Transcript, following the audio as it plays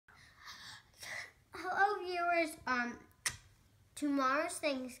tomorrow's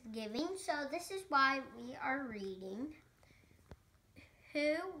Thanksgiving, so this is why we are reading.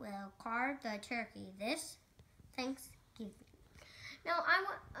 Who will carve the turkey this Thanksgiving? Now I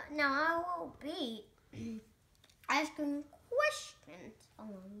will be asking questions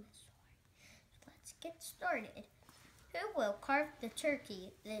along this way. So let's get started. Who will carve the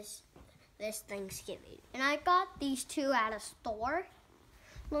turkey this Thanksgiving? And I got these two at a store.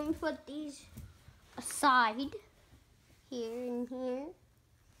 Let me put these aside here and here.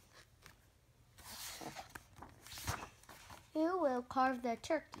 Who will carve the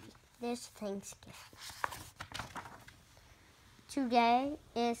turkey this Thanksgiving? Today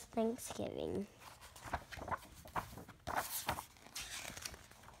is Thanksgiving.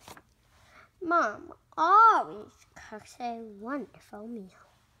 Mom always cooks a wonderful meal.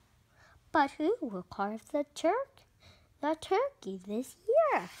 But who will carve the turkey this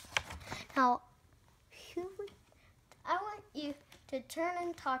year? Now, I want you to turn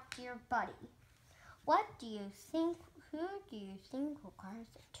and talk to your buddy. What do you think? Who do you think will carve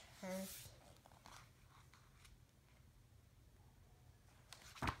the turkey?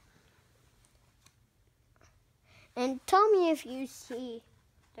 And tell me if you see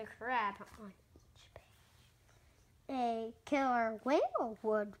the crab on each page. A killer whale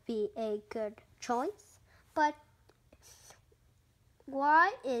would be a good choice, but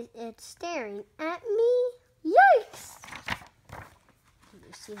why is it staring at me? Yikes!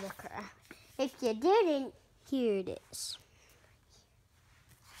 You see the crab. If you didn't, here it is.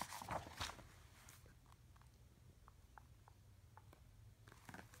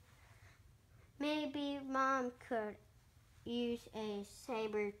 Maybe Mom could use a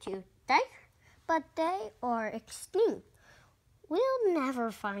saber-toothed tiger, but they are extinct. We'll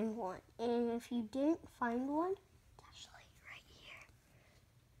never find one. And if you didn't find one, it's actually right here.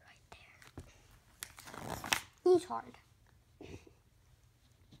 Right there. He's hard.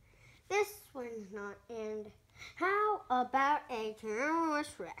 This one's not. And how about a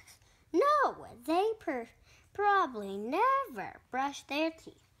Tyrannosaurus Rex? No, they probably never brush their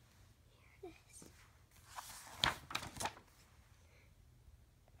teeth.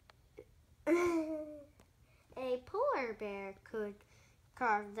 A polar bear could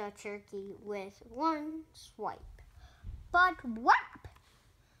carve the turkey with one swipe, but whap!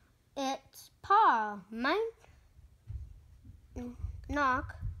 Its paw might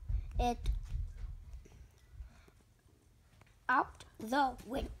knock it out the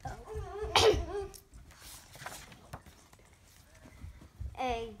window.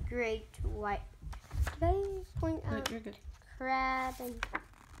 A great white. Did I point out crab and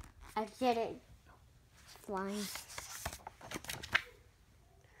I didn't. It's flying.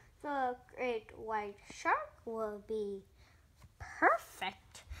 The great white shark will be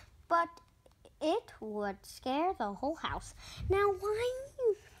perfect, but it would scare the whole house. Now, why do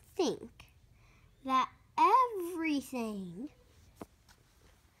you think that everything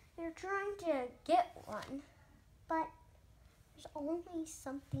you're trying to get one, but there's only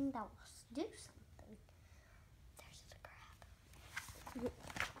something that will do something? There's the crab.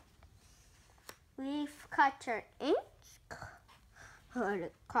 We've cut our ink,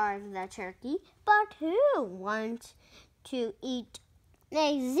 carved the turkey, but who wants to eat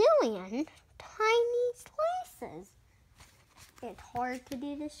a zillion tiny slices? It's hard to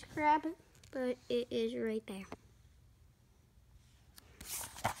do this crab, but it is right there.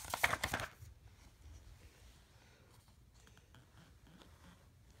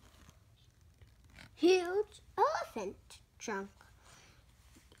 Huge elephant trunk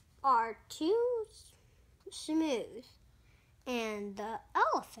are too smooth, and the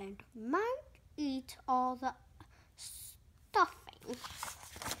elephant might eat all the stuffing.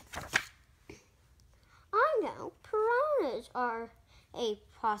 I know piranhas are a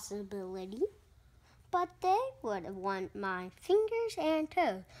possibility, but they would want my fingers and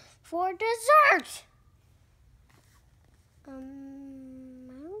toes for dessert. I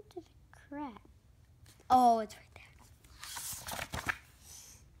don't do the crab. Oh, it's right there.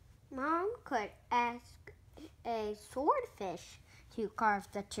 Mom could ask a swordfish to carve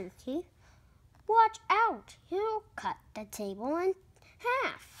the turkey. Watch out, he'll cut the table in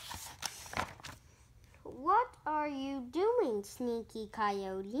half. What are you doing, Sneaky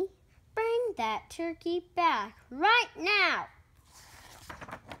Coyote? Bring that turkey back right now.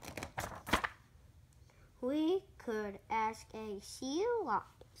 We could ask a sea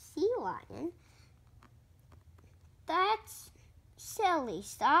lion. That's silly.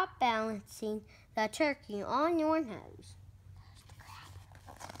 Stop balancing the turkey on your nose.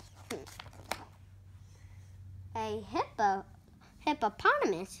 A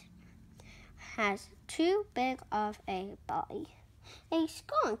hippopotamus has too big of a body. A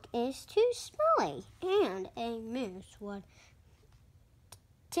skunk is too smelly, and a moose would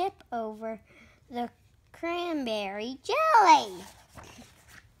tip over the cranberry jelly.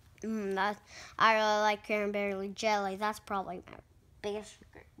 I really like cranberry jelly. That's probably my biggest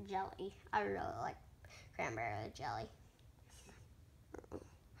jelly. I really like cranberry jelly.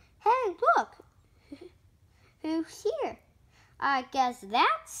 Hey, look! Who's here? I guess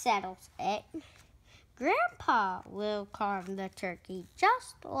that settles it. Grandpa will carve the turkey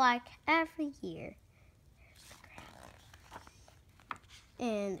just like every year.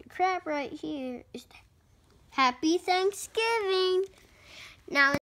 And the crab right here is Happy Thanksgiving. Now